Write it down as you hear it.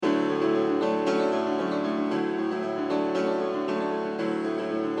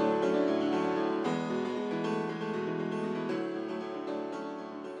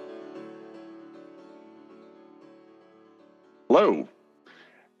Hello,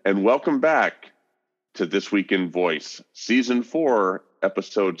 and welcome back to This Week in Voice, Season 4,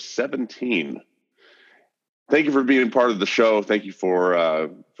 Episode 17. Thank you for being part of the show. Thank you for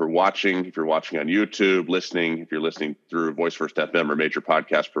watching. If you're watching on YouTube, listening, if you're listening through Voice First FM or major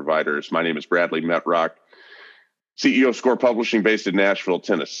podcast providers. My name is Bradley Metrock, CEO of Score Publishing based in Nashville,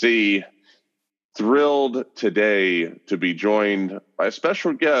 Tennessee. Thrilled today to be joined by a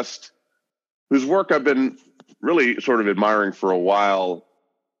special guest whose work I've been really sort of admiring for a while.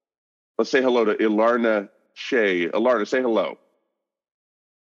 Let's say hello to Ilarna Shea. Ilarna, say hello.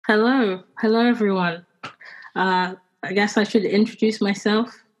 Hello. Hello, everyone. I guess I should introduce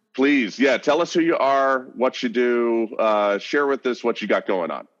myself. Please. Yeah. Tell us who you are, what you do. Share with us what you got going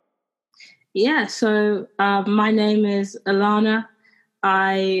on. Yeah. So my name is Ilarna.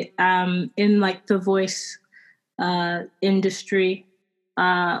 I am in the voice industry.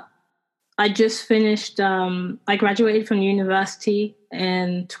 I just finished, I graduated from university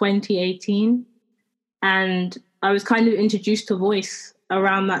in 2018, and I was kind of introduced to voice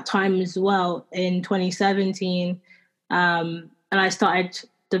around that time as well in 2017. And I started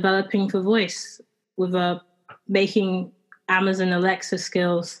developing for voice with making Amazon Alexa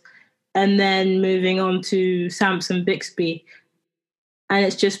skills, and then moving on to Samson Bixby. And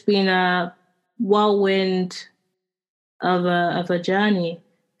it's just been a whirlwind of a journey.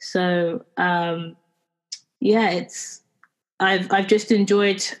 So I've just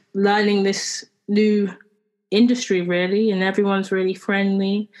enjoyed learning this new industry, really, and everyone's really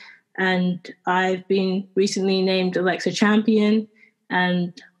friendly. And I've been recently named Alexa Champion,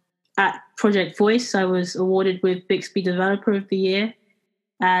 and at Project Voice I was awarded with Bixby Developer of the Year,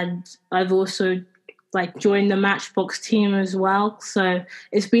 and I've also joined the Matchbox team as well. So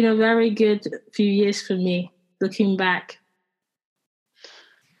it's been a very good few years for me, looking back.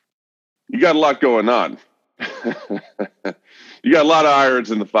 You got a lot going on. You got a lot of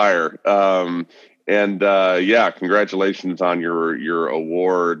irons in the fire. Congratulations on your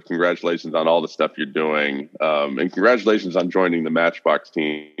award. Congratulations on all the stuff you're doing. And congratulations on joining the Matchbox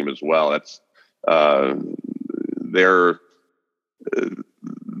team as well. That's they're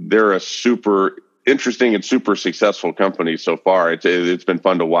a super interesting and super successful company so far. It's been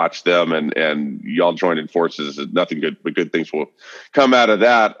fun to watch them, and y'all joining forces. Nothing good but good things will come out of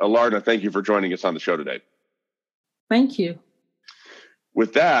that. Ilarna, thank you for joining us on the show today. Thank you.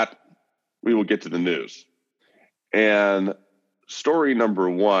 With that, we will get to the news. And story number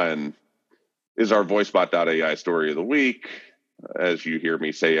one is our VoiceBot.ai story of the week. As you hear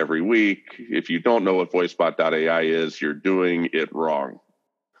me say every week, if you don't know what VoiceBot.ai is, you're doing it wrong.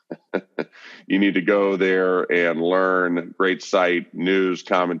 You need to go there and learn. Great site, news,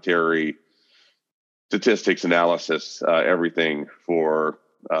 commentary, statistics, analysis, everything for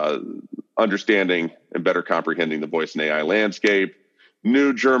understanding and better comprehending the voice and AI landscape.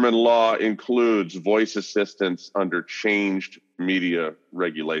 New German law includes voice assistants under changed media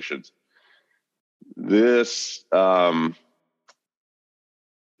regulations. This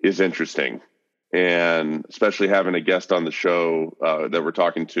is interesting. And especially having a guest on the show that we're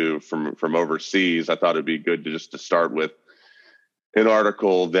talking to from overseas, I thought it'd be good to start with an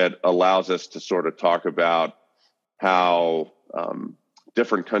article that allows us to sort of talk about how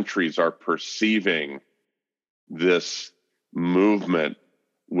different countries are perceiving this movement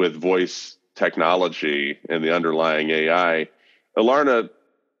with voice technology and the underlying AI. Ilarna,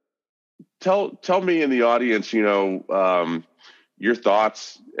 tell me in the audience, your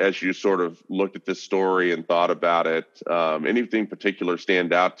thoughts as you sort of looked at this story and thought about it. Anything particular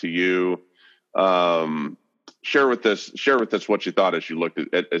stand out to you? Share with us what you thought as you looked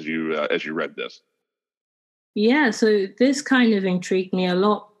at as you read this. Yeah, so this kind of intrigued me a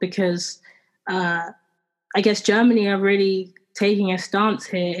lot because I guess Germany are really taking a stance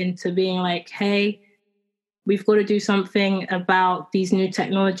here into being like, hey, we've got to do something about these new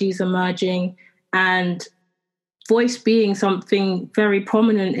technologies emerging, and voice being something very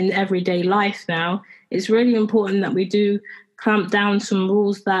prominent in everyday life now. It's really important that we do clamp down some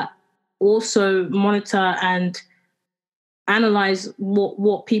rules that also monitor and analyze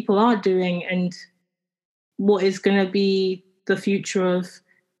what people are doing and what is going to be the future of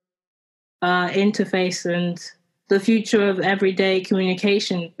interface and the future of everyday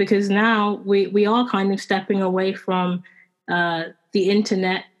communication. Because now we are kind of stepping away from the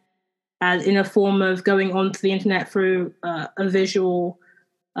internet as in a form of going onto the internet through a visual,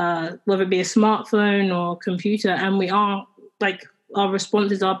 whether it be a smartphone or computer, and we are our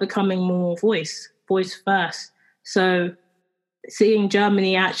responses are becoming more voice first. So seeing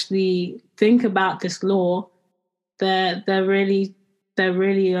Germany actually think about this law, they're really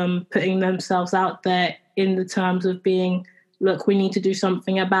putting themselves out there in the terms of being look, we need to do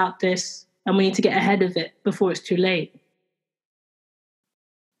something about this and we need to get ahead of it before it's too late.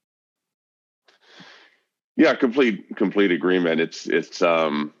 Yeah, complete agreement. It's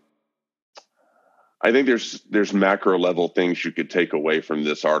I think there's macro level things you could take away from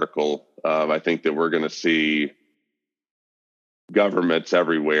this article. I think that we're going to see governments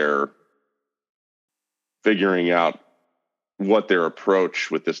everywhere figuring out what their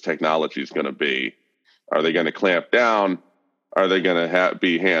approach with this technology is going to be. Are they going to clamp down? Are they going to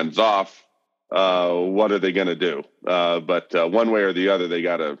be hands off? What are they going to do? But one way or the other, they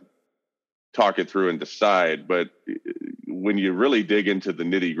got to talk it through and decide. But when you really dig into the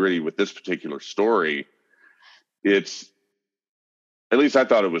nitty gritty with this particular story, it's, at least I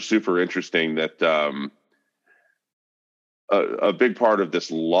thought it was super interesting that a big part of this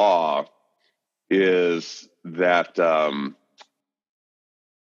law is that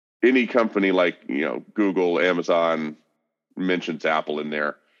any company like, Google, Amazon, mentions Apple in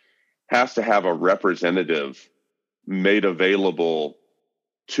there, has to have a representative made available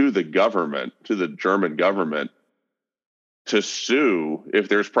to the government, to the German government, to sue if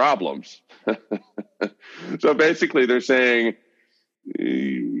there's problems. So basically they're saying,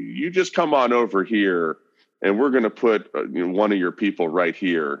 you just come on over here and we're going to put one of your people right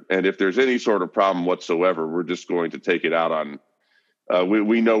here. And if there's any sort of problem whatsoever, we're just going to take it out on,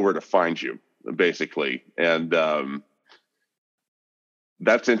 we know where to find you, basically. And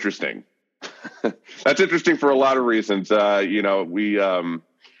that's interesting. That's interesting for a lot of reasons.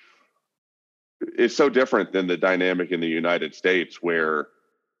 It's so different than the dynamic in the United States, where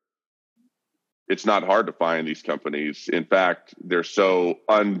it's not hard to find these companies. In fact, they're so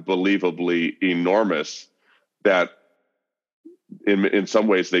unbelievably enormous that in some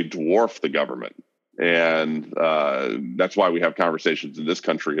ways they dwarf the government. And that's why we have conversations in this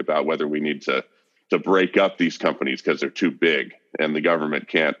country about whether we need to break up these companies because they're too big and the government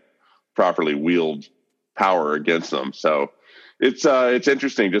can't properly wield power against them. So it's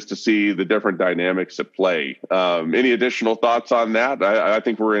interesting just to see the different dynamics at play. Any additional thoughts on that? I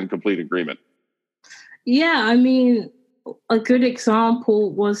think we're in complete agreement. Yeah, I mean, a good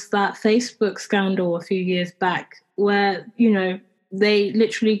example was that Facebook scandal a few years back where, they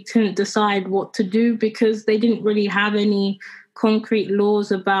literally couldn't decide what to do because they didn't really have any concrete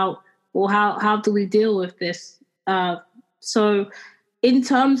laws about, well, how do we deal with this? So in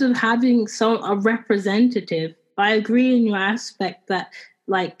terms of having a representative, I agree in your aspect that,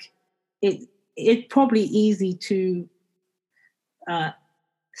 like, it's probably easy to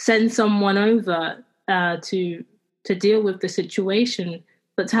send someone over to deal with the situation,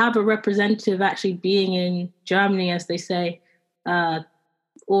 but to have a representative actually being in Germany, as they say,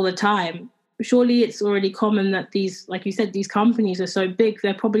 all the time, surely it's already common that these, like you said, these companies are so big,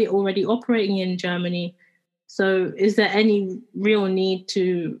 they're probably already operating in Germany. So is there any real need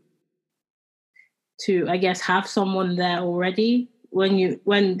to I guess have someone there already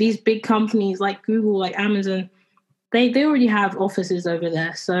when these big companies like Google, like Amazon, they already have offices over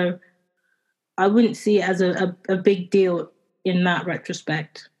there. So I wouldn't see it as a big deal in that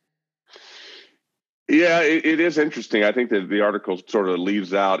retrospect. Yeah, it is interesting. I think that the article sort of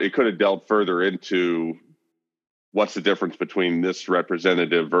leaves out, it could have delved further into what's the difference between this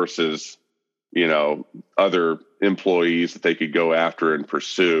representative versus, other employees that they could go after and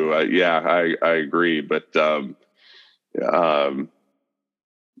pursue. I agree. But, the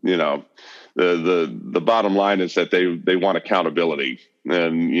bottom line is that they want accountability.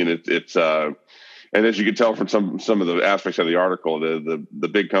 And, it's, and as you can tell from some of the aspects of the article, the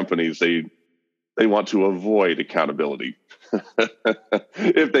big companies, they want to avoid accountability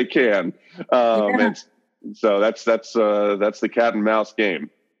if they can. And so that's the cat and mouse game.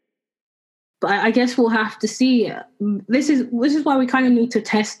 But I guess we'll have to see. This is why we kind of need to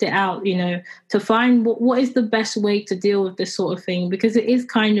test it out, to find what is the best way to deal with this sort of thing, because it is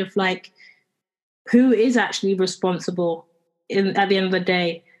kind of like, who is actually responsible at the end of the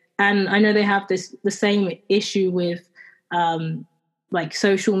day? And I know they have the same issue with like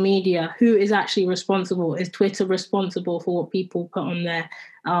social media. Who is actually responsible? Is Twitter responsible for what people put on there?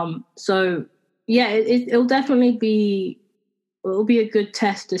 So yeah, it'll definitely be a good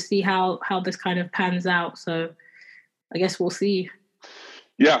test to see how this kind of pans out. So I guess we'll see.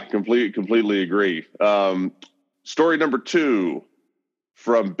 Yeah, completely agree. Story number 2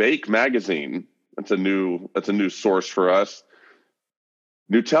 from Bake Magazine. That's a new source for us.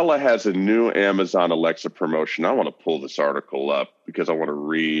 Nutella has a new Amazon Alexa promotion. I want to pull this article up because I want to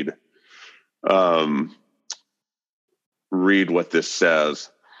read what this says.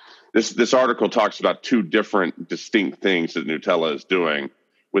 This article talks about 2 different distinct things that Nutella is doing,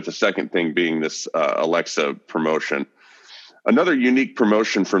 with the second thing being this Alexa promotion. Another unique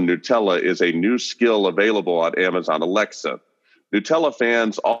promotion from Nutella is a new skill available on Amazon Alexa. Nutella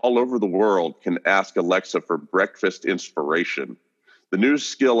fans all over the world can ask Alexa for breakfast inspiration. The new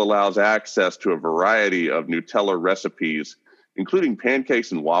skill allows access to a variety of Nutella recipes, including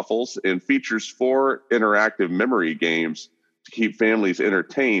pancakes and waffles, and features 4 interactive memory games to keep families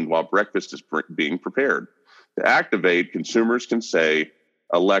entertained while breakfast is being prepared. To activate, consumers can say,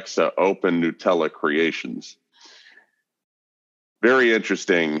 Alexa, open Nutella creations. Very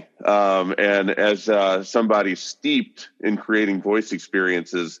interesting. And as somebody steeped in creating voice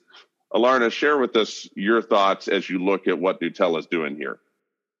experiences, Alarna, share with us your thoughts as you look at what Nutella is doing here.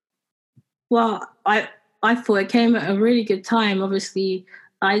 Well, I thought it came at a really good time. Obviously,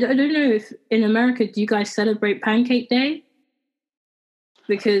 I don't know if in America, do you guys celebrate Pancake Day?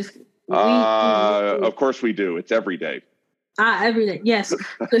 Because of course we do. It's every day. Every day, yes.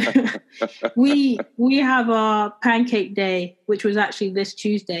 we have our Pancake Day, which was actually this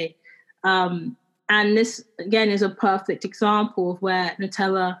Tuesday, and this again is a perfect example of where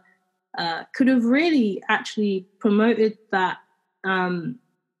Nutella could have really actually promoted that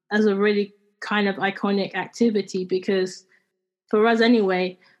as a really kind of iconic activity, because for us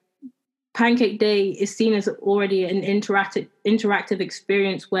anyway, Pancake Day is seen as already an interactive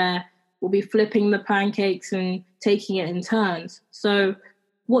experience where we'll be flipping the pancakes and taking it in turns. So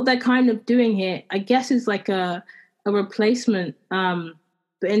what they're kind of doing here, I guess, is like a replacement. But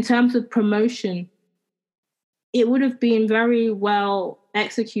in terms of promotion, it would have been very well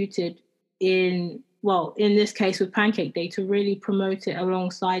executed in this case with Pancake Day to really promote it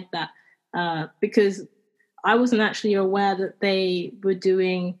alongside that. Because I wasn't actually aware that they were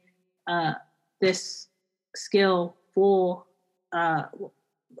doing this skill for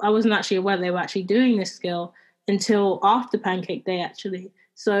I wasn't actually aware they were actually doing this skill until after Pancake Day, actually.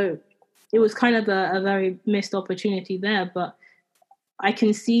 So it was kind of a very missed opportunity there. But I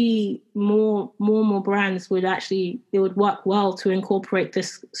can see more brands would actually, it would work well to incorporate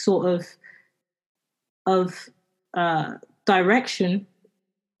this sort of direction,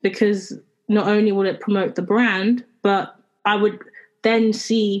 because not only will it promote the brand, but I would then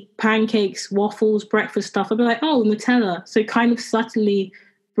see pancakes, waffles, breakfast stuff. I'd be like, oh, Nutella. So kind of subtly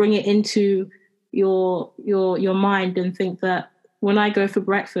bring it into your mind and think that when I go for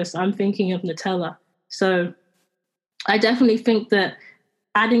breakfast, I'm thinking of Nutella. So I definitely think that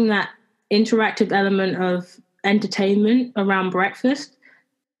adding that interactive element of entertainment around breakfast,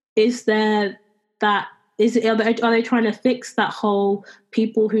 are they trying to fix that whole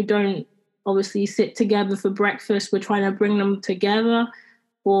people who don't obviously sit together for breakfast, we're trying to bring them together?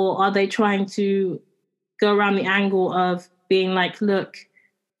 Or are they trying to go around the angle of being like, look,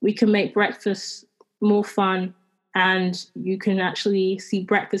 we can make breakfast more fun and you can actually see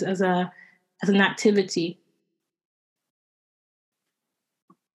breakfast as an activity?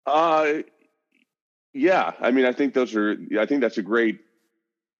 Yeah. I mean, I think that's a great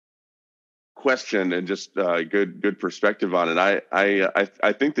question and just good perspective on it.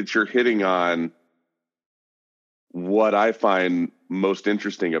 I think that you're hitting on what I find most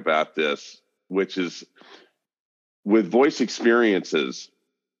interesting about this, which is with voice experiences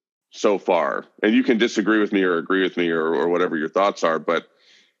so far, and you can disagree with me or agree with me or whatever your thoughts are, but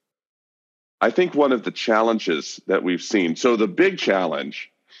I think one of the challenges that we've seen, so the big challenge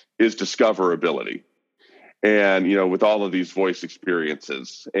is discoverability. And, with all of these voice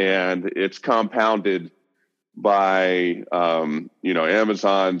experiences, and it's compounded by,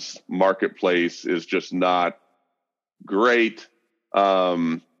 Amazon's marketplace is just not great.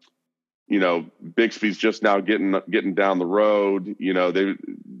 Bixby's just now getting down the road,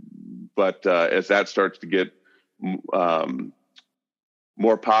 as that starts to get,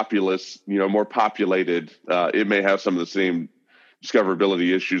 more populous, more populated, it may have some of the same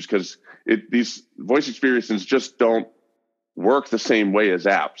discoverability issues, because these voice experiences just don't work the same way as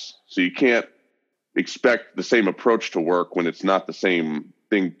apps. So you can't expect the same approach to work when it's not the same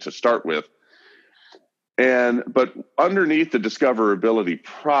thing to start with. But underneath the discoverability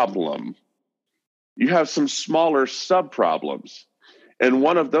problem, you have some smaller sub-problems. And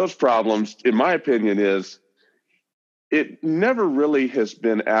one of those problems, in my opinion, is it never really has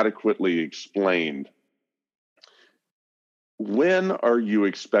been adequately explained. When are you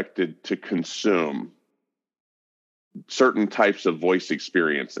expected to consume certain types of voice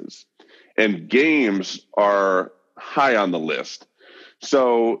experiences? And games are high on the list.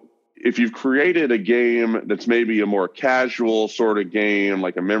 So if you've created a game that's maybe a more casual sort of game,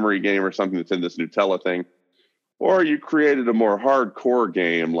 like a memory game or something that's in this Nutella thing, or you created a more hardcore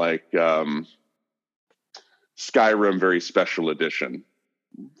game like Skyrim Very Special Edition,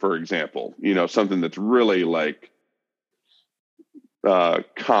 for example, something that's really like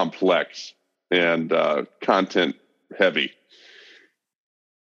complex and content heavy.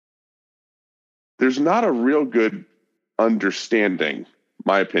 There's not a real good understanding,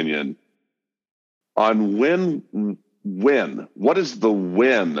 my opinion, on what is the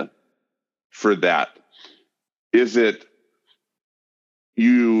win for that? Is it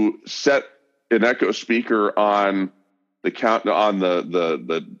you set an Echo speaker on the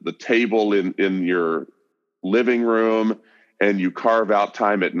table in your living room, and you carve out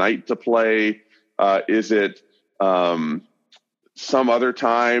time at night to play? Is it some other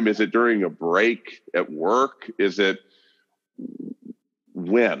time? Is it during a break at work? Is it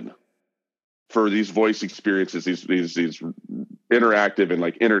when? For these voice experiences, these interactive and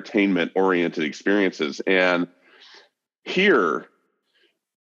like entertainment oriented experiences. And here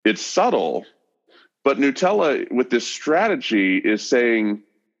it's subtle, but Gnutella with this strategy is saying,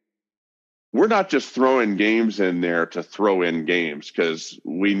 we're not just throwing games in there to throw in games because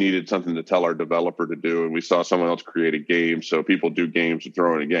we needed something to tell our developer to do, and we saw someone else create a game, so people do games to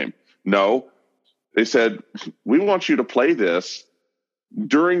throw in a game. No, they said, we want you to play this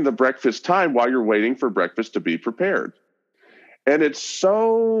during the breakfast time while you're waiting for breakfast to be prepared. And it's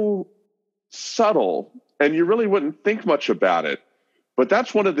so subtle, and you really wouldn't think much about it. But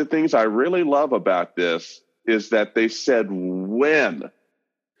that's one of the things I really love about this, is that they said when.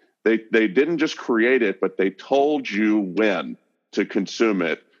 They didn't just create it, but they told you when to consume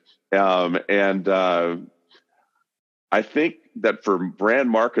it. I think that for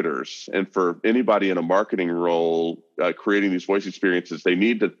brand marketers and for anybody in a marketing role creating these voice experiences, they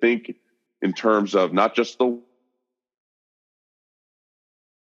need to think in terms of not just the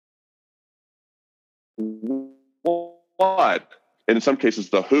what, and in some cases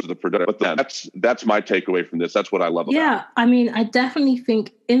the who, the product. But that's my takeaway from this. That's what I love about it. Yeah, I mean, I definitely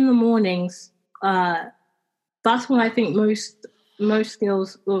think in the mornings, that's when I think most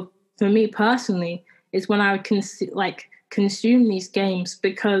skills, for me personally, is when I would consume these games,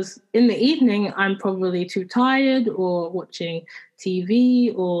 because in the evening I'm probably too tired or watching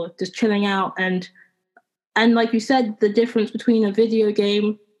TV or just chilling out, and like you said, the difference between a video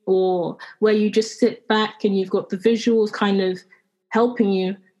game or where you just sit back and you've got the visuals kind of helping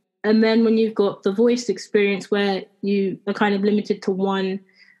you, and then when you've got the voice experience where you are kind of limited to one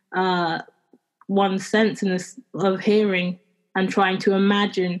sense of hearing and trying to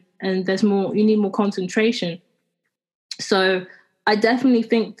imagine, and you need more concentration. So I definitely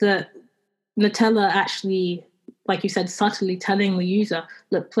think that Gnutella actually, like you said, subtly telling the user,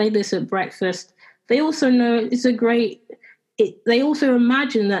 look, play this at breakfast. They also know it's a great, they also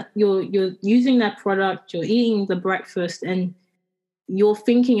imagine that you're using their product, you're eating the breakfast, and you're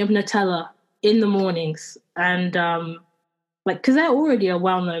thinking of Gnutella in the mornings. And because they're already a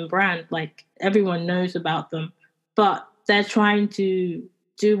well-known brand, like everyone knows about them, but they're trying to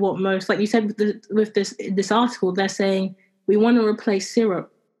do what most, like you said with this article, they're saying we want to replace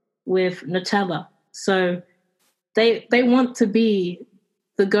syrup with Nutella. So they want to be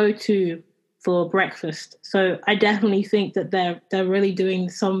the go-to for breakfast. So I definitely think that they're really doing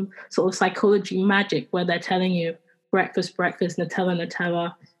some sort of psychology magic where they're telling you breakfast,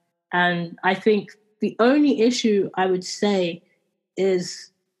 Nutella. And I think the only issue I would say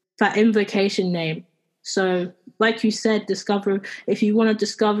is that invocation name. So like you said, if you want to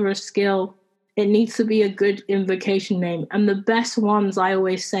discover a skill, it needs to be a good invocation name. And the best ones, I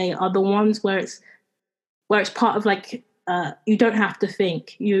always say, are the ones where it's part of you don't have to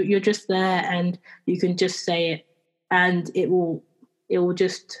think. You're just there and you can just say it, and it will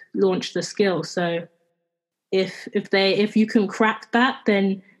just launch the skill. So if you can crack that,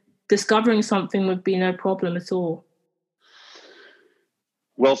 then discovering something would be no problem at all.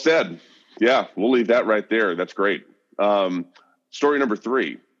 Well said. Yeah, we'll leave that right there. That's great. Story number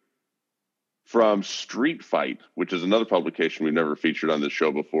 3 from Street Fight, which is another publication we've never featured on this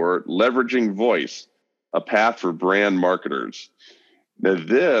show before. Leveraging Voice, a path for brand marketers. Now,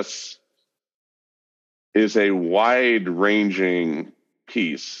 this is a wide-ranging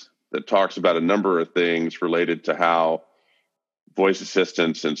piece that talks about a number of things related to how voice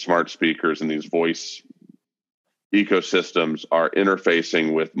assistants and smart speakers and these voice ecosystems are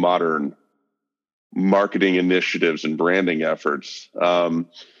interfacing with modern marketing initiatives and branding efforts.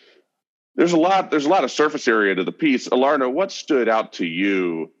 There's a lot of surface area to the piece. Alarna, what stood out to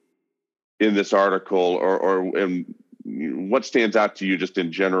you in this article, or what stands out to you just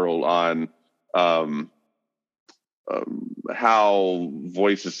in general on how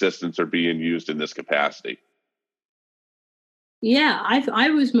voice assistants are being used in this capacity? Yeah, I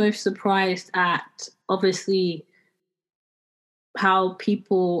was most surprised at, obviously, how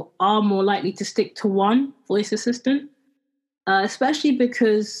people are more likely to stick to one voice assistant. especially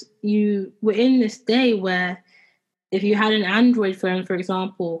because you were in this day where if you had an Android phone, for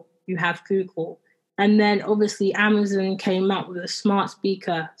example, you have Google. And then obviously Amazon came out with a smart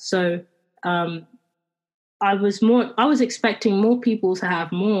speaker. So I was expecting more people to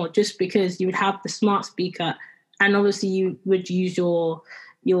have more, just because you would have the smart speaker, and obviously you would use your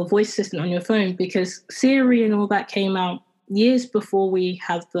voice assistant on your phone, because Siri and all that came out years before we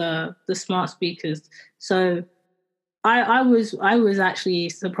have the smart speakers. So I was actually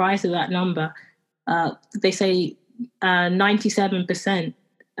surprised at that number. They say 97%,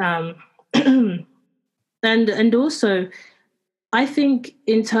 and also I think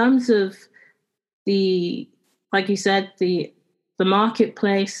in terms of the, like you said, the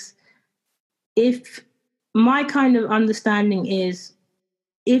marketplace, if my kind of understanding is,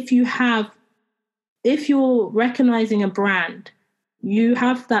 if you're recognizing a brand, you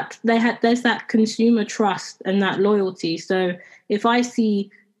have that, there's that consumer trust and that loyalty. So if I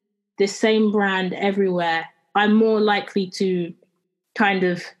see the same brand everywhere, I'm more likely to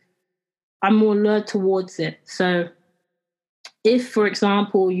I'm more lured towards it. So if, for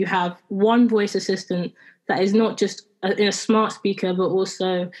example, you have one voice assistant that is not just in a smart speaker, but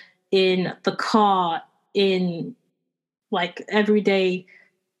also in the car, in like everyday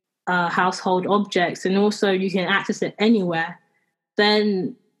household objects, and also you can access it anywhere,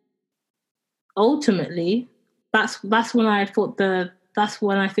 then ultimately that's when I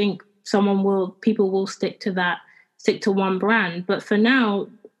think people will stick to one brand. But for now,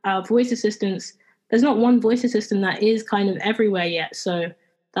 voice assistants, there's not one voice assistant that is kind of everywhere yet. So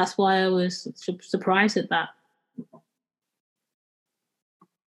that's why I was surprised at that.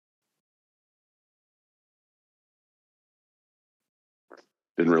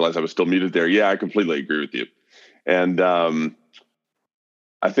 Didn't realize I was still muted there. Yeah, I completely agree with you. And I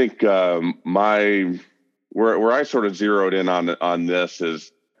think where I sort of zeroed in on this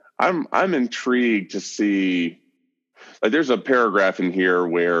is I'm intrigued to see. Like, there's a paragraph in here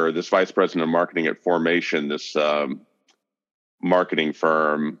where this vice president of marketing at Formation, this marketing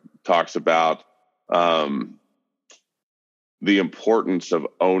firm, talks about the importance of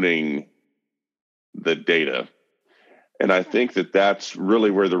owning the data. And I think that that's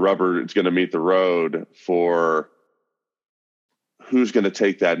really where the rubber is going to meet the road for who's going to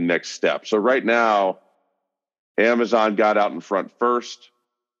take that next step. So right now, Amazon got out in front first,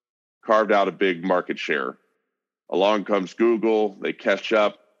 carved out a big market share. Along comes Google, they catch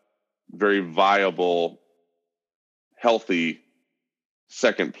up, very viable, healthy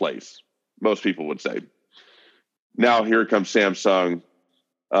second place, most people would say. Now here comes Samsung,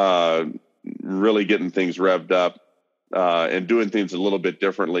 really getting things revved up and doing things a little bit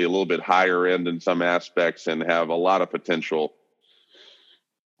differently, a little bit higher end in some aspects, and have a lot of potential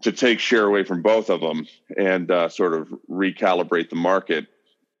to take share away from both of them and sort of recalibrate the market.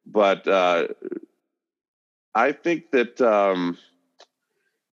 But I think that,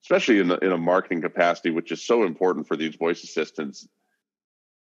 especially in a marketing capacity, which is so important for these voice assistants,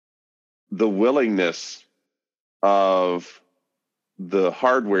 the willingness of the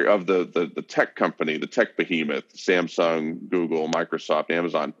hardware of the tech company, the tech behemoth, Samsung, Google, Microsoft,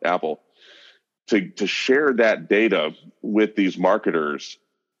 Amazon, Apple, to share that data with these marketers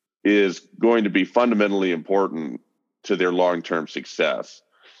is going to be fundamentally important to their long-term success.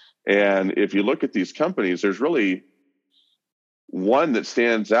 And if you look at these companies, there's really one that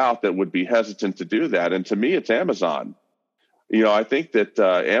stands out that would be hesitant to do that. And to me, it's Amazon. I think that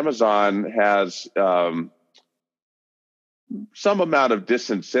Amazon has some amount of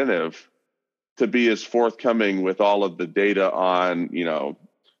disincentive to be as forthcoming with all of the data on,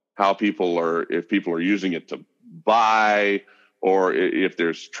 how if people are using it to buy, or if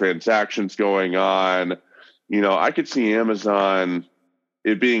there's transactions going on. I could see Amazon,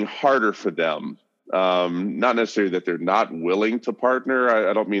 it being harder for them. Not necessarily that they're not willing to partner.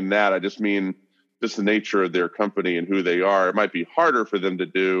 I don't mean that. I just mean just the nature of their company and who they are. It might be harder for them to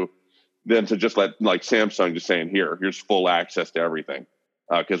do than to just let, like Samsung, just saying, here's full access to everything,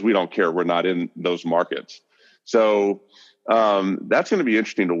 because we don't care. We're not in those markets. So that's going to be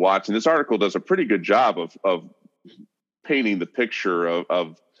interesting to watch. And this article does a pretty good job of painting the picture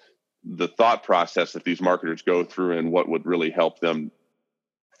of the thought process that these marketers go through and what would really help them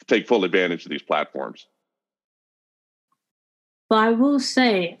take full advantage of these platforms. But I will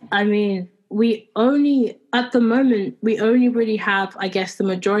say, at the moment, we only really have, I guess, the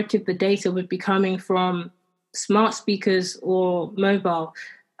majority of the data would be coming from smart speakers or mobile,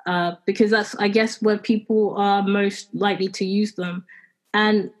 because that's, I guess, where people are most likely to use them.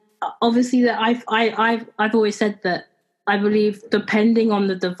 And obviously, that I've always said that I believe depending on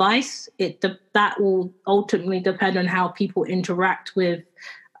the device, that will ultimately depend on how people interact with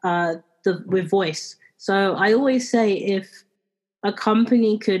with voice. So I always say, if a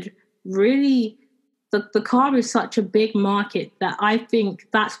company could really, the car is such a big market that I think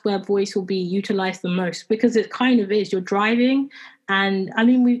that's where voice will be utilized the most, because it kind of is. You're driving, and I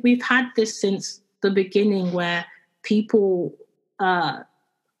mean we've had this since the beginning, where people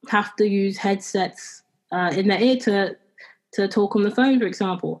have to use headsets in their ear to talk on the phone, for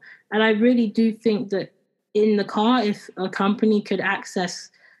example. And I really do think that in the car, if a company could access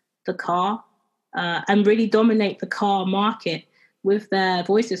the car and really dominate the car market with their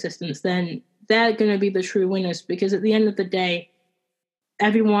voice assistants, then they're going to be the true winners. Because at the end of the day, I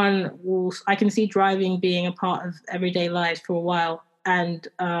can see driving being a part of everyday lives for a while, and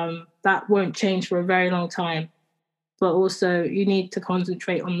that won't change for a very long time. But also, you need to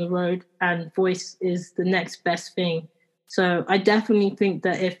concentrate on the road, and voice is the next best thing. So I definitely think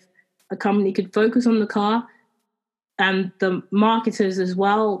that if a company could focus on the car, and the marketers as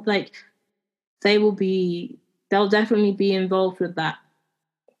well, like, they'll definitely be involved with that.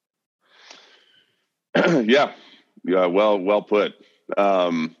 Yeah, well put.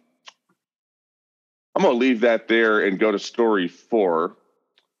 I'm going to leave that there and go to story 4.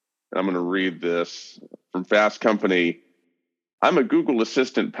 And I'm going to read this from Fast Company. I'm a Google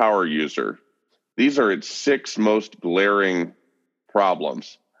Assistant power user. These are its 6 most glaring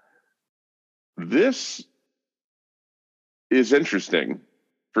problems. This is interesting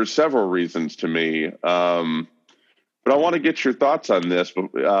for several reasons to me. But I want to get your thoughts on this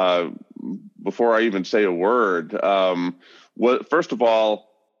before I even say a word. First of all,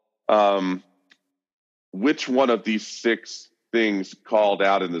 which one of these 6 things called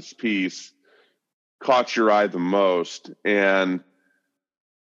out in this piece caught your eye the most? And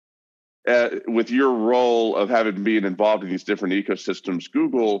with your role of having been involved in these different ecosystems,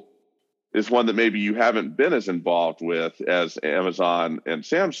 Google is one that maybe you haven't been as involved with as Amazon and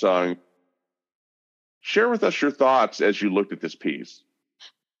Samsung. Share with us your thoughts as you looked at this piece.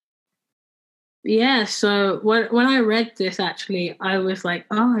 Yeah, so when I read this, actually, I was like,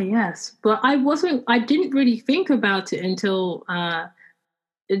 oh, yes. But I didn't really think about it until I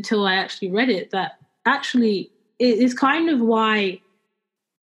actually read it, that actually it is kind of why,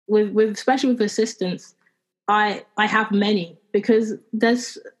 with especially with assistants, I have many, because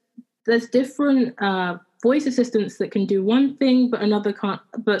there's different voice assistants that can do one thing,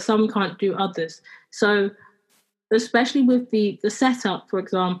 but some can't do others. So especially with the setup, for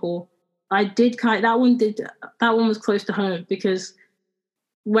example, that one was close to home, because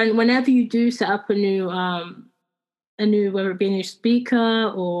whenever you do set up a new whether it be a new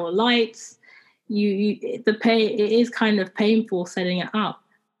speaker or lights, it is kind of painful setting it up.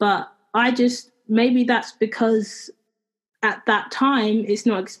 But maybe that's because at that time it's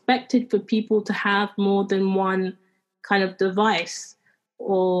not expected for people to have more than one kind of device,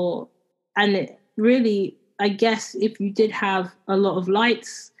 and it really, I guess, if you did have a lot of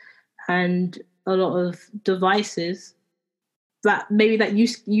lights and a lot of devices, that maybe that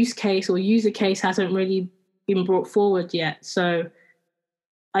use case or user case hasn't really been brought forward yet. So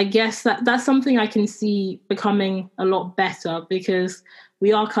I guess that's something I can see becoming a lot better, because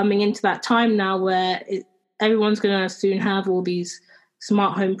we are coming into that time now where everyone's going to soon have all these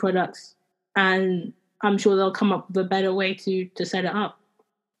smart home products, and I'm sure they'll come up with a better way to set it up.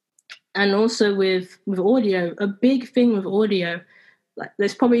 And also with audio, a big thing with audio, like,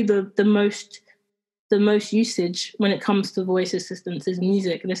 there's probably the most usage when it comes to voice assistants is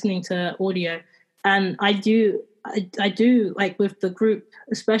music, listening to audio. And I do like with the group,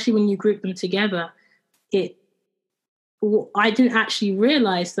 especially when you group them together, I didn't actually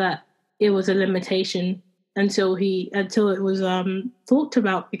realize that it was a limitation until it was talked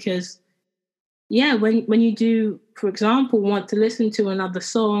about, because when you do, for example, want to listen to another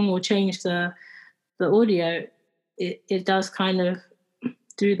song or change the audio, it does kind of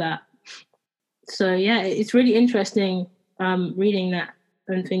do that. So yeah, it's really interesting reading that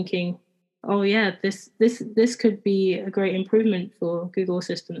and thinking, oh yeah, this could be a great improvement for Google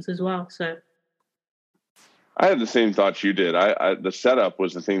Assistants as well. So I had the same thoughts you did. The setup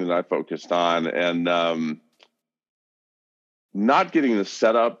was the thing that I focused on, and not getting the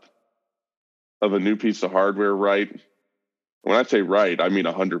setup of a new piece of hardware right. When I say right, I mean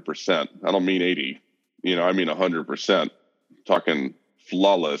 100%. I don't mean 80. I mean 100%. Talking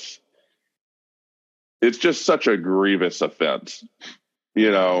flawless. It's just such a grievous offense.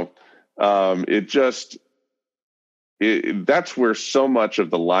 That's where so much of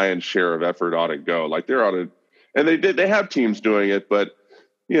the lion's share of effort ought to go. Like, they have teams doing it, but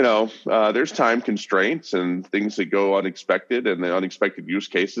there's time constraints and things that go unexpected and the unexpected use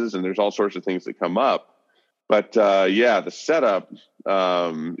cases, and there's all sorts of things that come up. But the setup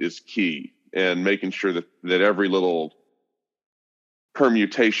is key, and making sure that every little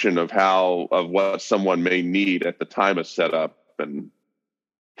permutation of what someone may need at the time of setup and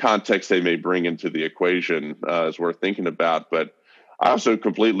context they may bring into the equation is worth thinking about. But I also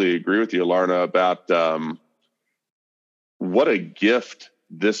completely agree with you, Alarna, about what a gift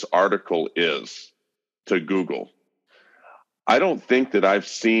this article is to Google. I don't think that I've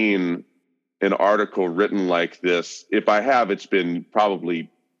seen an article written like this. If I have, it's been probably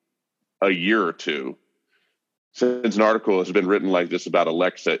a year or two since an article has been written like this about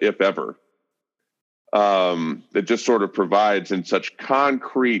Alexa, if ever. That just sort of provides in such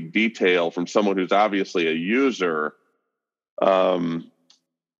concrete detail from someone who's obviously a user of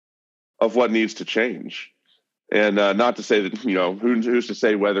what needs to change. And not to say that, who's to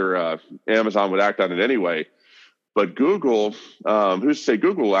say whether Amazon would act on it anyway, but Google, who's to say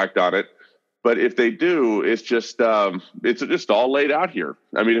Google will act on it? But if they do, it's just all laid out here.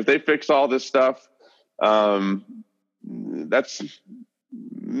 I mean, if they fix all this stuff, that's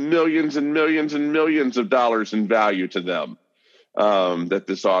millions and millions and millions of dollars in value to them that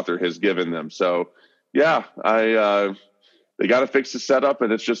this author has given them. So, they got to fix the setup,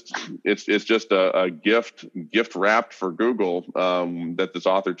 and it's just a gift wrapped for Google that this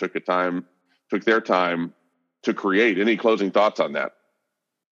author took their time to create. Any closing thoughts on that?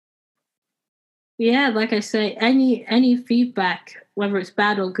 Yeah, like I say, any feedback, whether it's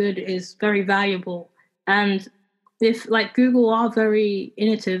bad or good, is very valuable. And if Google are very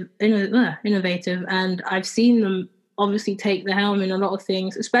innovative, and I've seen them obviously take the helm in a lot of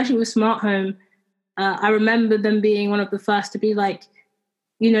things, especially with smart home. I remember them being one of the first to be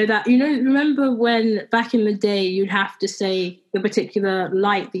remember when back in the day you'd have to say the particular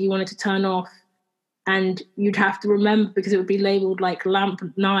light that you wanted to turn off, and you'd have to remember because it would be labeled like lamp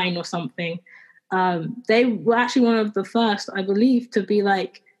 9 or something. They were actually one of the first, I believe, to be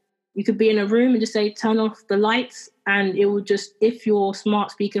you could be in a room and just say, turn off the lights, and it would just, if your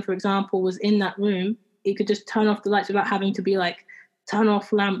smart speaker, for example, was in that room, it could just turn off the lights without having to be turn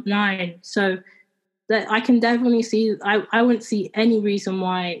off lamp 9. So that I can definitely see, I wouldn't see any reason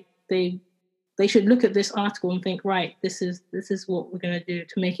why they should look at this article and think, right, this is what we're going to do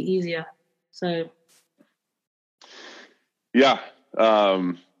to make it easier. So. Yeah.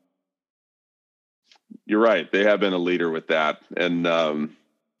 You're right. They have been a leader with that, and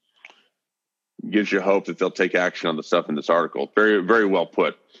gives you hope that they'll take action on the stuff in this article. Very, very well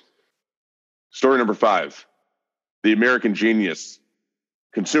put. Story number 5, the American genius.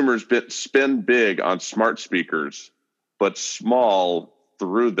 Consumers spend big on smart speakers, but small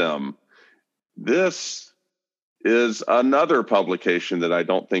through them. This is another publication that I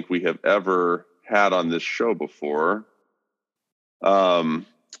don't think we have ever had on this show before. And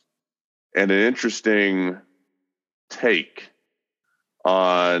an interesting take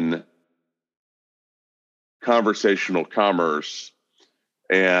on conversational commerce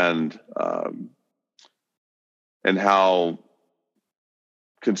and how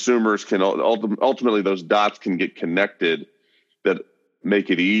consumers can ultimately, those dots can get connected that make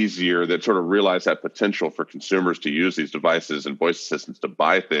it easier, that sort of realize that potential for consumers to use these devices and voice assistants to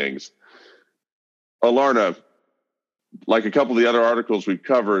buy things. Alarna, like a couple of the other articles we've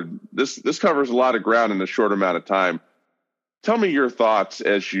covered, this covers a lot of ground in a short amount of time. Tell me your thoughts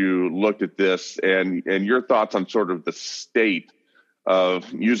as you looked at this, and your thoughts on sort of the state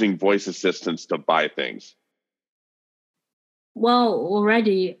of using voice assistants to buy things. Well,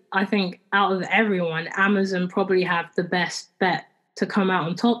 already, I think out of everyone, Amazon probably have the best bet to come out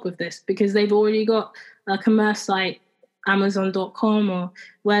on top with this, because they've already got a commerce site, Amazon.com, or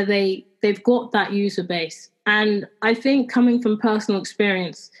where they've got that user base. And I think, coming from personal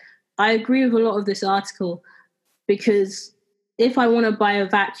experience, I agree with a lot of this article, because if I want to buy a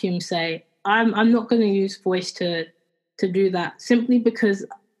vacuum, say, I'm not going to use voice to do that, simply because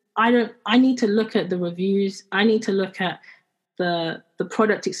I need to look at the reviews. I need to look at the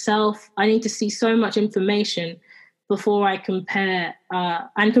product itself. I need to see so much information before I compare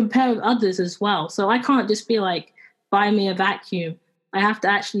and compare with others as well. So I can't just be like, buy me a vacuum. I have to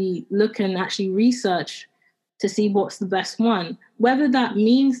actually look and actually research to see what's the best one. Whether that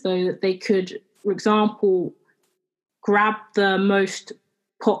means, though, that they could, for example, grab the most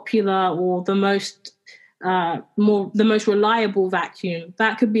popular or the most reliable vacuum,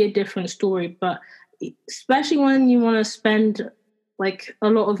 that could be a different story. But especially when you want to spend a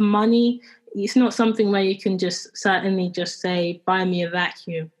lot of money, it's not something where you can just certainly just say, buy me a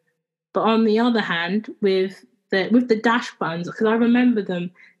vacuum. But on the other hand, with the dash buttons, because I remember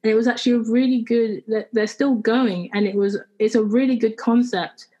them, and it was actually a really good. They're still going, and it's a really good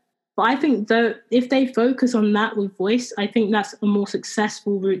concept. But I think though, if they focus on that with voice, I think that's a more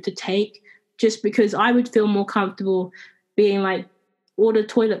successful route to take. Just because I would feel more comfortable being like, order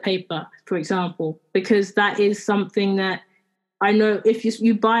toilet paper, for example, because that is something that I know if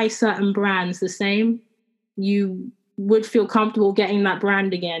you buy certain brands the same, you would feel comfortable getting that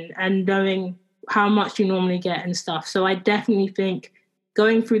brand again and knowing how much you normally get and stuff. So I definitely think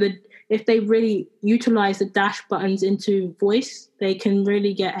going through if they really utilize the dash buttons into voice, they can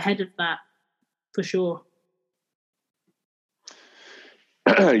really get ahead of that for sure.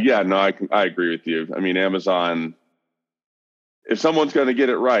 Yeah, no, I agree with you. I mean, Amazon, if someone's going to get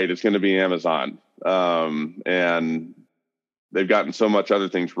it right, it's going to be Amazon. And they've gotten so much other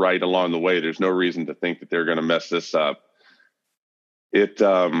things right along the way. There's no reason to think that they're going to mess this up.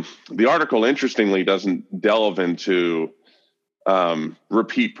 The article, interestingly, doesn't delve into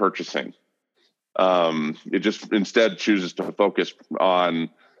repeat purchasing. It just instead chooses to focus on,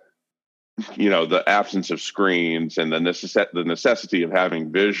 the absence of screens and the necessity of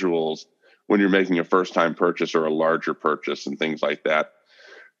having visuals when you're making a first-time purchase or a larger purchase and things like that.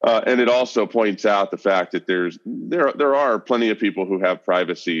 And it also points out the fact that there are plenty of people who have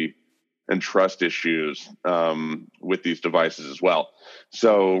privacy and trust issues with these devices as well.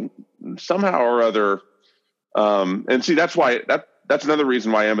 So somehow or other, and see, that's why that's another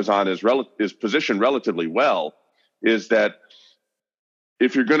reason why Amazon is positioned relatively well, is that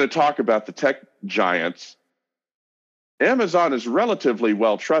if you're going to talk about the tech giants, Amazon is relatively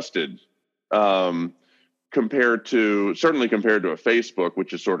well trusted. Compared to a Facebook,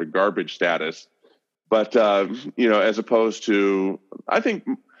 which is sort of garbage status. But, as opposed to, I think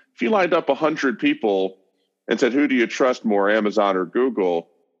if you lined up 100 people and said, who do you trust more, Amazon or Google?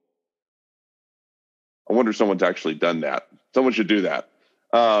 I wonder if someone's actually done that. Someone should do that.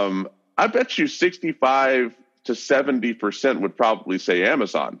 I bet you 65 to 70% would probably say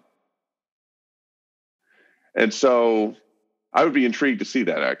Amazon. And so I would be intrigued to see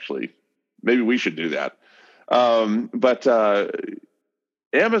that, actually. Maybe we should do that. But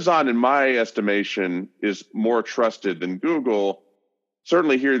Amazon, in my estimation, is more trusted than Google,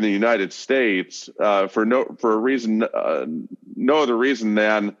 certainly here in the United States, for no other reason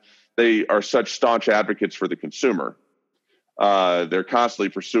than they are such staunch advocates for the consumer. They're constantly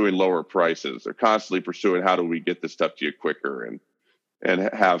pursuing lower prices. They're constantly pursuing, how do we get this stuff to you quicker and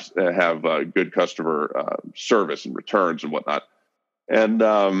have good customer service and returns and whatnot.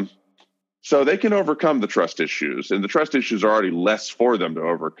 And so they can overcome the trust issues, and the trust issues are already less for them to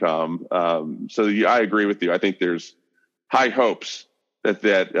overcome. I agree with you. I think there's high hopes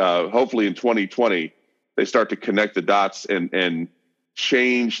that hopefully in 2020 they start to connect the dots and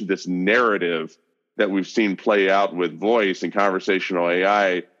change this narrative that we've seen play out with voice and conversational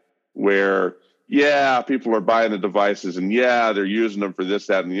AI, where people are buying the devices and they're using them for this,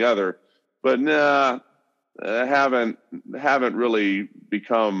 that, and the other, but haven't really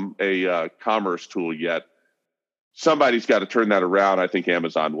become a commerce tool yet. Somebody's got to turn that around. I think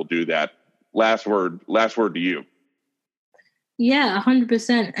Amazon will do that. Last word to you. Yeah,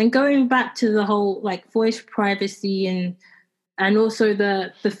 100%. And going back to the whole voice privacy and also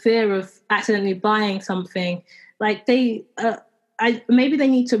the fear of accidentally buying something, maybe they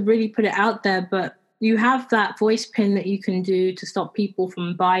need to really put it out there, but you have that voice pin that you can do to stop people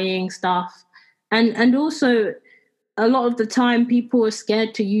from buying stuff. And also, a lot of the time, people are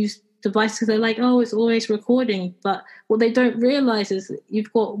scared to use devices because they're like, oh, it's always recording. But what they don't realize is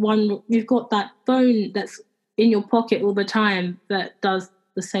you've got that phone that's in your pocket all the time that does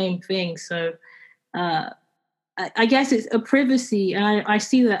the same thing. So I guess it's a privacy. And I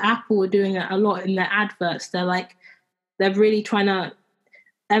see that Apple are doing that a lot in their adverts. They're really trying to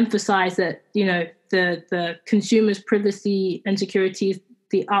emphasize that, the consumer's privacy and security is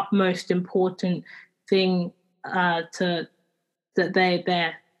the utmost important thing that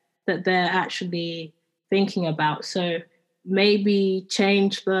they're actually thinking about. So maybe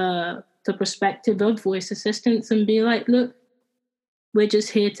change the perspective of voice assistants and be like, look, we're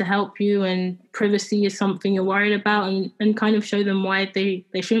just here to help you, and privacy is something you're worried about, and kind of show them why they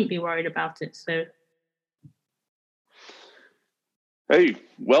shouldn't be worried about it. So hey,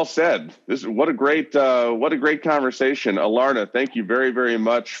 well said. What a great conversation. Alarna, thank you very, very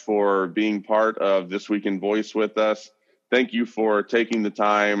much for being part of This Week in Voice with us. Thank you for taking the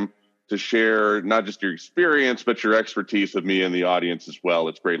time to share not just your experience, but your expertise with me and the audience as well.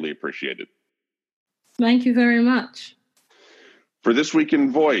 It's greatly appreciated. Thank you very much. For This Week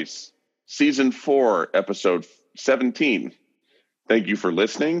in Voice, Season 4, Episode 17. Thank you for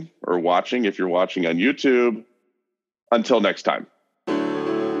listening or watching if you're watching on YouTube. Until next time.